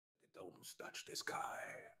columns touch the sky.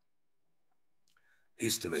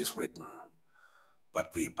 History is written,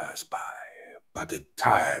 but we pass by. But a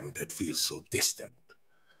time that feels so distant,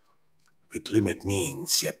 with limit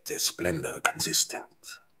means yet the splendor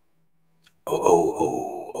consistent. Oh, oh,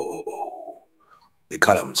 oh, oh, oh, oh. The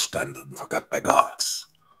columns stand forgot by gods,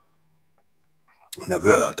 in a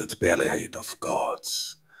world that's barely hid of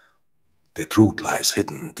gods. The truth lies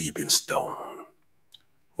hidden deep in stone.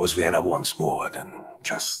 Was Vienna once more than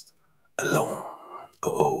just alone?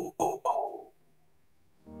 Oh, oh, oh, oh.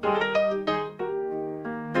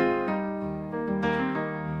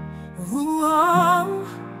 Ooh,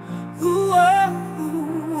 ooh,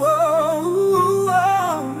 ooh, ooh,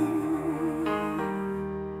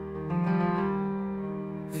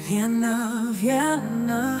 Vienna,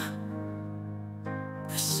 Vienna,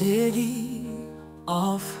 the city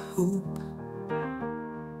of hooope.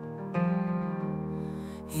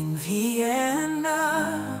 In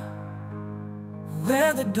Vienna,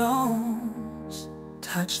 where the domes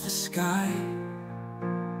touch the sky,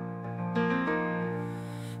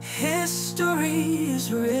 history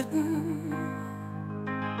is written,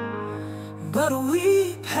 but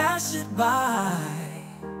we pass it by.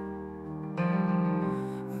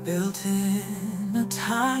 Built in a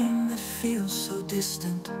time that feels so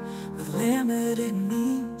distant, with limited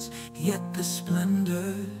means, yet the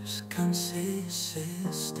splendor's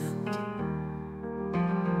consistent.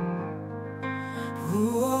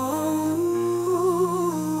 Ooh,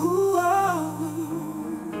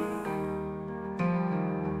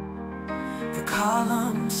 the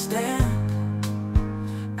columns stand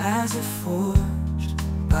as if forged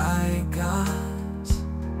by gods.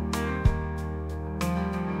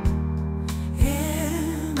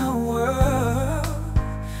 In a world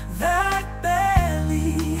that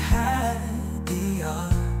barely had the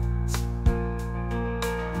odds,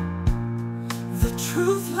 the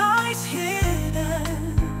truth lies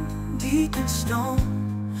hidden deep in stone.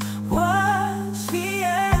 Was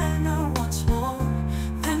Vienna once more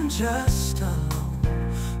than just alone?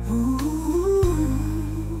 Ooh,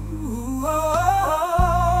 oh,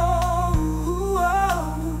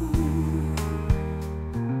 oh.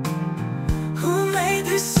 Who made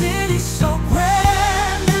this city so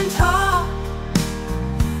grand and tall,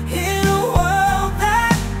 in a world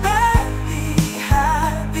that barely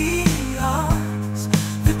had the odds?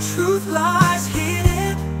 The truth lies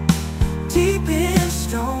hidden deep in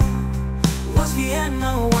stone. Was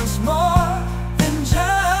Vienna once more than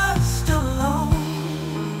just alone?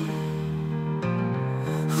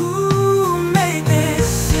 Who made this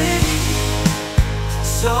city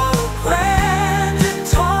so grand and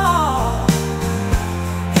tall,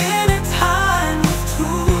 in a time with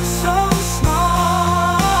tools so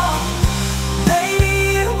small?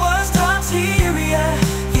 Maybe it was Tartaria,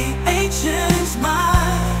 the ancients'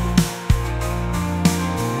 mind,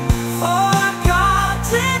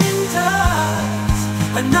 forgotten in dust,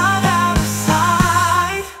 but not out of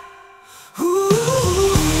sight. Ooh,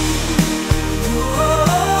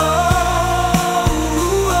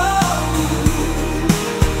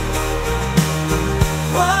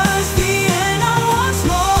 was Vienna once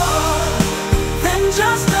more than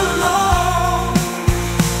just alone?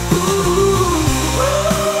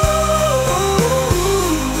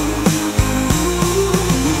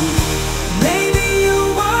 Maybe you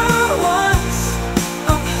were once a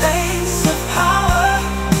place of power,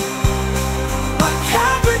 a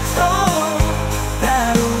capital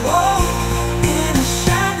that awoke in a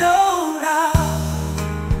shadowed hour.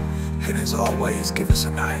 And as always, give us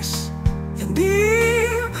a nice And be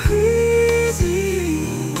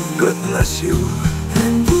pleaseeee. God bless you.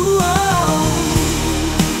 And ooh,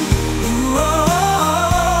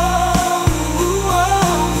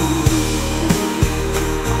 ooh,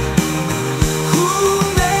 who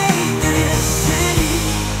made this city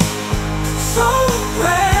so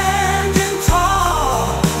grand and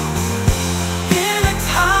tall, in a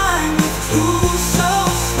time with tools so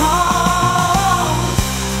small?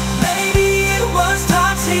 Maybe it was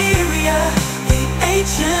Tartaria, the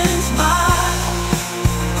ancients' mind,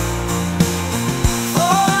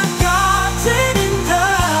 forgotten in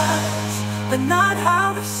dust, but not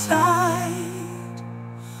out of sight.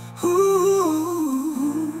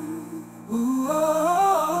 Ooh,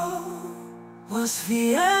 oh. Was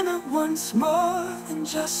Vienna once more than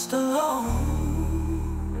just alone?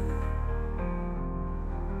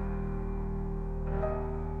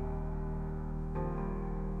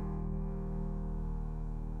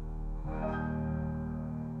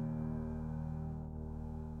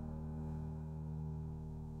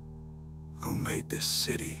 Who made this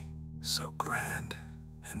city so grand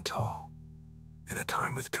and tall, in a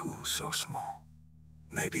time with tools so small?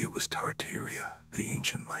 Maybe it was Tartaria, the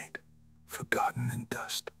ancient light, forgotten in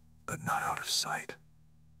dust, but not out of sight.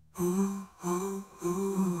 Ooh, ooh,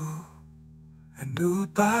 ooh. And ooh,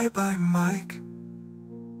 byby, Mike.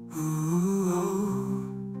 Ooh,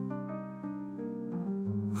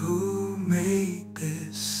 who made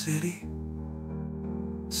this city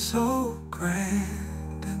so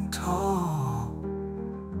grand and tall,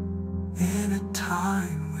 in a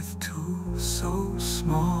time with two so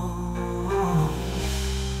small?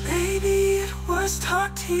 Maybe it was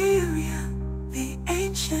Tartaria, the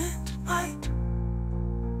ancient light,